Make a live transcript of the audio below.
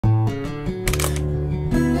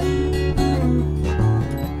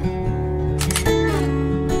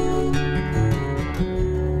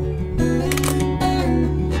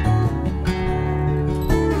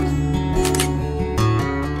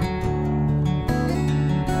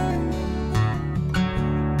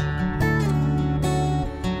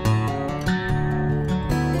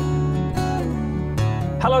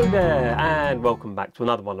Hello there and welcome back to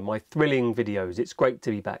another one of my thrilling videos. It's great to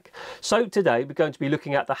be back. So today we're going to be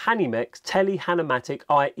looking at the Hanimex Tele Hanomatic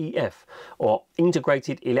IEF, or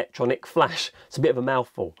Integrated Electronic Flash. It's a bit of a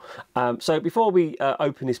mouthful. So before we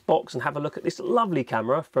open this box and have a look at this lovely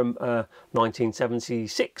camera from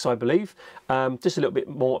 1976, I believe, just a little bit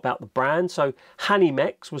more about the brand. So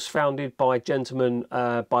Hanimex was founded by a gentleman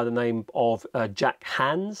by the name of Jack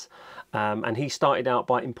Hans. And he started out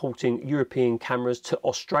by importing European cameras to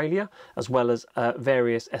Australia, as well as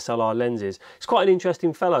various SLR lenses. He's quite an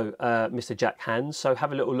interesting fellow, Mr. Jack Hans, so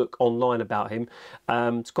have a little look online about him.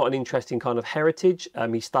 He's got an interesting kind of heritage.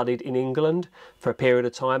 He studied in England for a period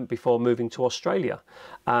of time before moving to Australia.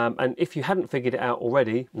 And if you hadn't figured it out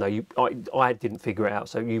already, no, I didn't figure it out,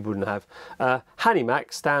 so you wouldn't have.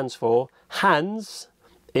 Hanimex stands for Hans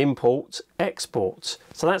Import Export,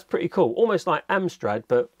 so that's pretty cool, almost like Amstrad,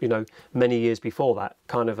 but you know, many years before that.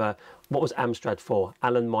 Kind of what was Amstrad for?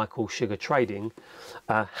 Alan Michael Sugar Trading.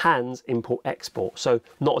 Hans Import Export, so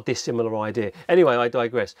not a dissimilar idea. Anyway, I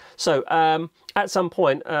digress. So at some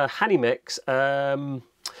point Hanimex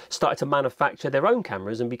started to manufacture their own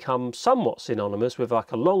cameras and become somewhat synonymous with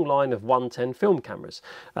like a long line of 110 film cameras.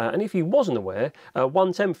 And if you wasn't aware,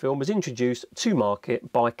 110 film was introduced to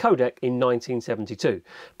market by Kodak in 1972.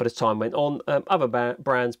 But as time went on, other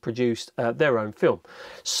brands produced their own film.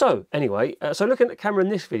 So anyway, so looking at the camera in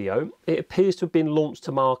this video, it appears to have been launched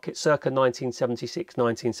to market circa 1976,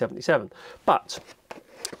 1977. But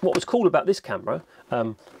what was cool about this camera,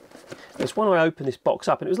 it's when I opened this box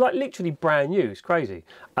up, and it was like literally brand new. It's crazy.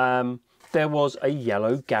 There was a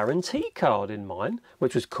yellow guarantee card in mine,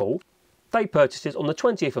 which was cool. They purchased it on the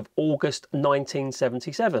 20th of August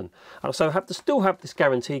 1977. So still have this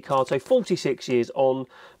guarantee card. So 46 years on,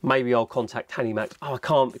 maybe I'll contact Hanimex. Oh, I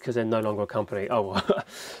can't because they're no longer a company. Oh,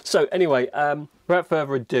 so anyway, without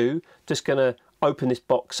further ado, just gonna open this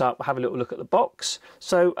box up, have a little look at the box.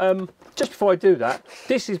 So just before I do that,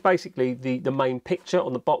 this is basically the main picture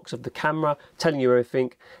on the box of the camera, telling you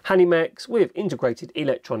everything. Hanimex with integrated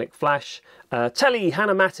electronic flash, Tele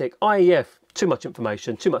Hanomatic IEF. Too much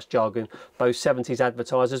information, too much jargon. Those 70s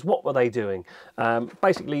advertisers, what were they doing?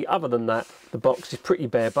 Basically, other than that, the box is pretty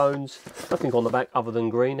bare bones. Nothing on the back other than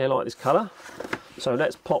green. They like this colour. So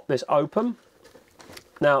let's pop this open.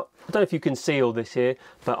 Now, I don't know if you can see all this here,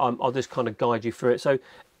 but I'll just kind of guide you through it. So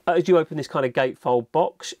as you open this kind of gatefold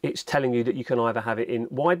box, it's telling you that you can either have it in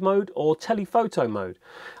wide mode or telephoto mode.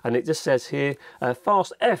 And it just says here,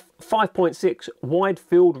 fast f5.6 wide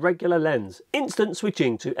field regular lens, instant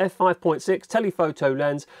switching to f5.6 telephoto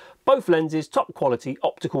lens, both lenses top quality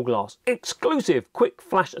optical glass, exclusive quick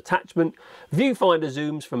flash attachment, viewfinder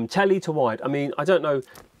zooms from tele to wide. I mean, I don't know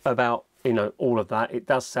about, you know, all of that. It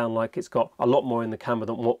does sound like it's got a lot more in the camera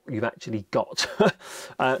than what you've actually got.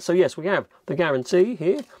 So yes, we have the guarantee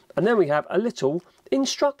here, and then we have a little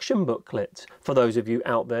instruction booklet for those of you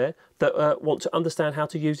out there that want to understand how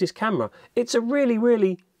to use this camera. It's a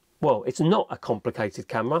really, well, it's not a complicated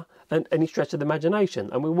camera and any stretch of the imagination,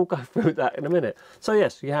 and we will go through that in a minute. So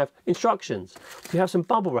yes, you have instructions, you have some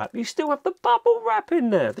bubble wrap, you still have the bubble wrap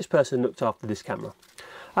in there. This person looked after this camera.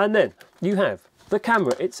 And then you have the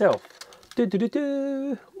camera itself,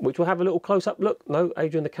 which we'll have a little close-up look. No,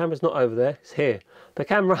 Adrian, the camera's not over there, it's here. The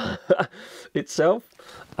camera itself,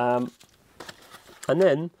 and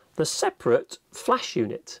then the separate flash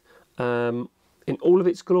unit in all of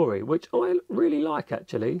its glory, which I really like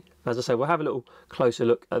actually. As I say, we'll have a little closer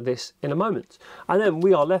look at this in a moment. And then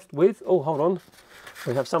we are left with, oh, hold on,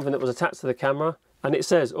 we have something that was attached to the camera, and it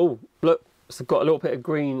says, oh, look, it's got a little bit of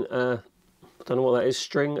green, I don't know what that is,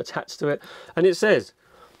 string attached to it, and it says,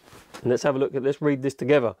 and let's have a look at this, read this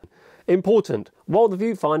together. Important, while the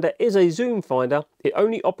viewfinder is a zoom finder, it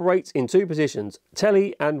only operates in two positions,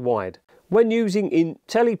 tele and wide. When using in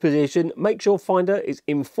tele position, make sure finder is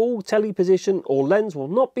in full tele position or lens will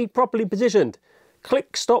not be properly positioned.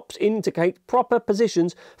 Click stops indicate proper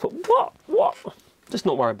positions for what? Just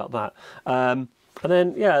not worry about that. And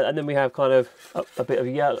then, yeah, and then we have kind of a bit of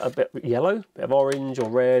yellow, a bit of orange or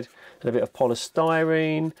red, and a bit of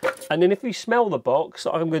polystyrene. And then if we smell the box,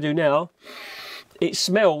 like I'm going to do now, it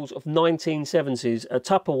smells of 1970s, a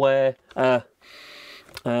Tupperware,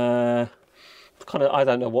 kind of, I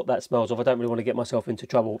don't know what that smells of. I don't really want to get myself into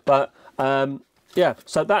trouble. But, yeah,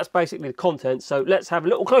 so that's basically the content. So let's have a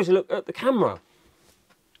little closer look at the camera.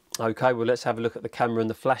 Okay, well, let's have a look at the camera and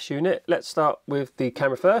the flash unit. Let's start with the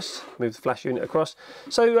camera first, move the flash unit across.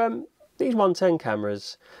 So these 110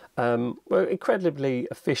 cameras were incredibly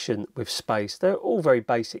efficient with space. They're all very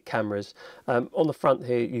basic cameras. On the front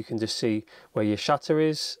here, you can just see where your shutter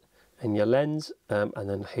is and your lens, and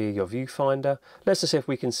then here your viewfinder. Let's just see if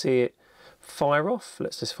we can see it fire off.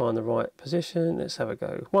 Let's just find the right position. Let's have a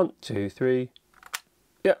go. 1, 2, 3.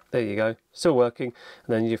 Yeah, there you go, still working.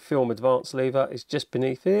 And then your film advance lever is just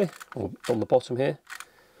beneath here, or on the bottom here.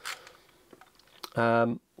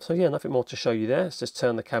 So yeah, nothing more to show you there. Let's just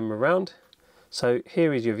turn the camera around. So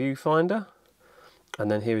here is your viewfinder,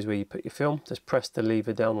 and then here is where you put your film. Just press the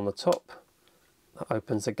lever down on the top. That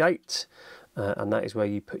opens the gate, and that is where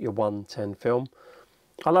you put your 110 film.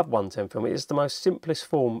 I love 110 film. It's the most simplest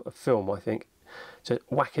form of film, I think. Just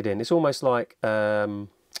whack it in. It's almost like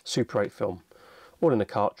Super 8 film. All in a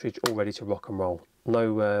cartridge, all ready to rock and roll.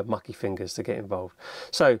 No mucky fingers to get involved.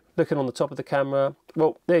 So, looking on the top of the camera,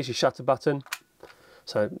 well, there's your shutter button.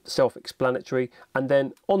 So, self-explanatory. And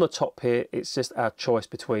then on the top here, it's just our choice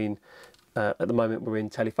between, at the moment we're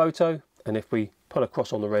in telephoto, and if we pull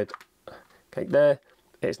across on the red, okay, there,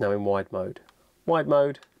 it's now in wide mode. Wide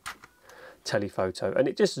mode, telephoto, and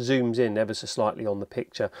it just zooms in ever so slightly on the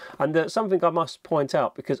picture. And something I must point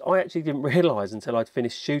out, because I actually didn't realise until I'd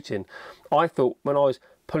finished shooting, I thought when I was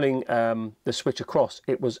pulling the switch across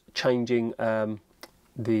it was changing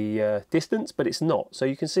the distance, but it's not. So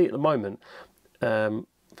you can see at the moment, if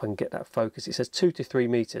I can get that focus, it says 2 to 3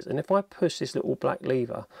 meters, and if I push this little black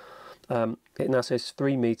lever, it now says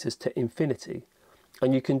 3 meters to infinity,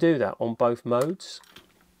 and you can do that on both modes.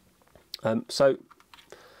 So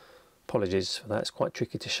apologies for that, it's quite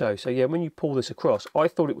tricky to show. So yeah, when you pull this across, I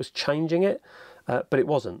thought it was changing it, but it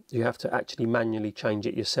wasn't. You have to actually manually change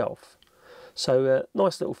it yourself. So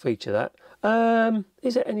nice little feature that.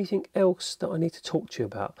 Is there anything else that I need to talk to you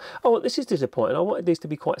about? Oh, this is disappointing. I wanted these to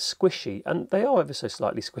be quite squishy, and they are ever so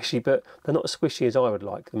slightly squishy, but they're not as squishy as I would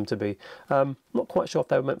like them to be. Not quite sure if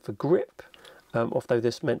they were meant for grip, or if they were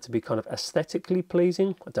just meant to be kind of aesthetically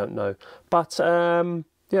pleasing. I don't know. But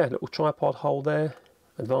yeah, little tripod hole there.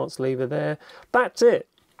 Advanced lever there. That's it.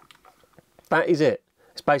 That is it.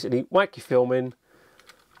 It's basically whack your film in,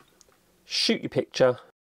 shoot your picture.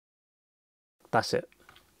 That's it.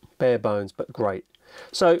 Bare bones, but great.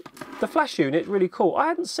 So the flash unit, really cool. I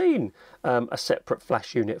hadn't seen a separate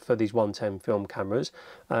flash unit for these 110 film cameras.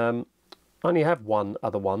 I only have one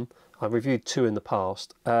other one. I've reviewed 2 in the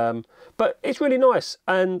past, but it's really nice.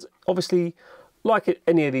 And obviously, like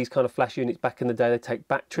any of these kind of flash units back in the day, they take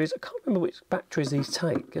batteries. I can't remember which batteries these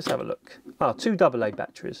take. Let's have a look. Ah, 2 AA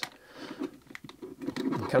batteries.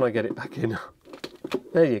 Can I get it back in?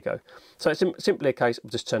 There you go. So it's simply a case of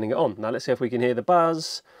just turning it on. Now let's see if we can hear the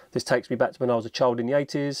buzz. This takes me back to when I was a child in the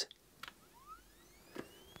 80s.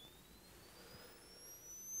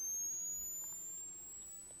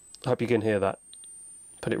 I hope you can hear that.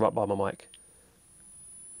 Put it right by my mic.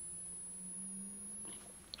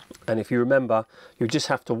 And if you remember, you just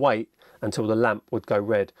have to wait until the lamp would go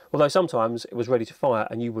red. Although sometimes it was ready to fire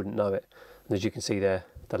and you wouldn't know it. And as you can see there,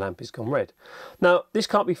 the lamp has gone red. Now, this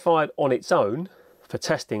can't be fired on its own for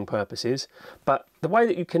testing purposes, but the way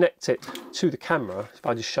that you connect it to the camera, if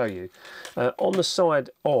I just show you, on the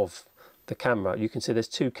side of the camera, you can see there's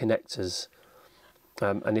 2 connectors.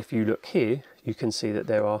 And if you look here, you can see that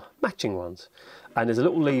there are matching ones. And there's a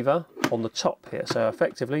little lever on the top here. So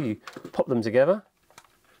effectively, you pop them together,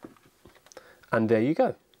 and there you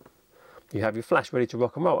go. You have your flash ready to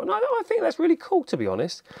rock and roll. And I think that's really cool, to be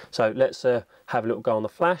honest. So let's have a little go on the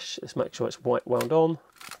flash. Let's make sure it's white wound on.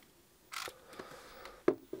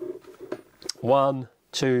 1,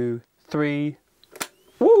 2, 3.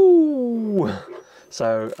 Woo!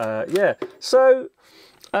 So yeah. So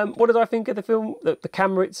what did I think of the film? The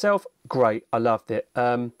camera itself, great. I loved it.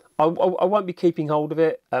 I won't be keeping hold of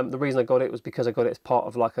it. The reason I got it was because I got it as part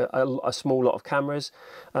of like a small lot of cameras.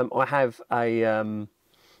 I have a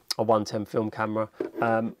 110 film camera,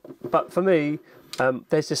 but for me,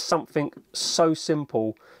 there's just something so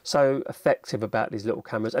simple, so effective about these little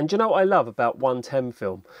cameras. And do you know what I love about 110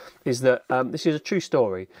 film is that this is a true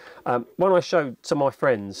story. When I showed some of my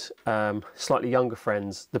friends, slightly younger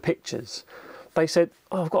friends, the pictures, they said,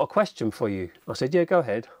 "Oh, I've got a question for you." I said, "Yeah, go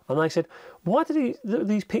ahead." And they said, "Why do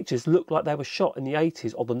these pictures look like they were shot in the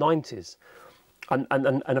 80s or the 90s?" And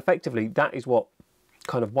effectively, that is what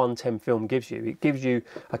kind of 110 film gives you. It gives you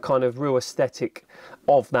a kind of real aesthetic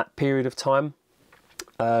of that period of time.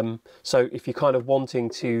 So if you're kind of wanting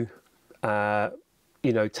to,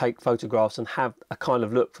 you know, take photographs and have a kind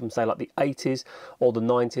of look from, say, like the 80s or the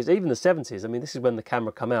 90s, even the 70s. I mean, this is when the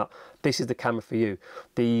camera come out. This is the camera for you.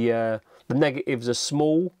 The negatives are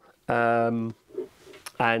small, and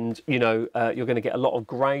you know, you're going to get a lot of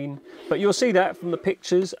grain, but you'll see that from the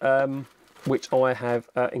pictures, which I have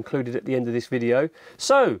included at the end of this video.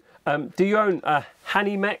 So, do you own a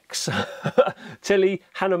Hanimex Tele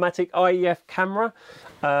Hanomatic IEF camera?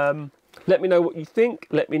 Let me know what you think.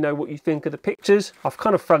 Let me know what you think of the pictures. I've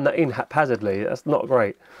kind of thrown that in haphazardly. That's not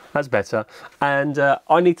great. That's better. And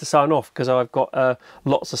I need to sign off because I've got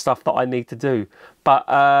lots of stuff that I need to do. But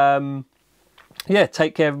yeah,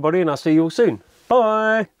 take care everybody, and I'll see you all soon.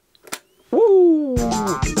 Bye. Woo!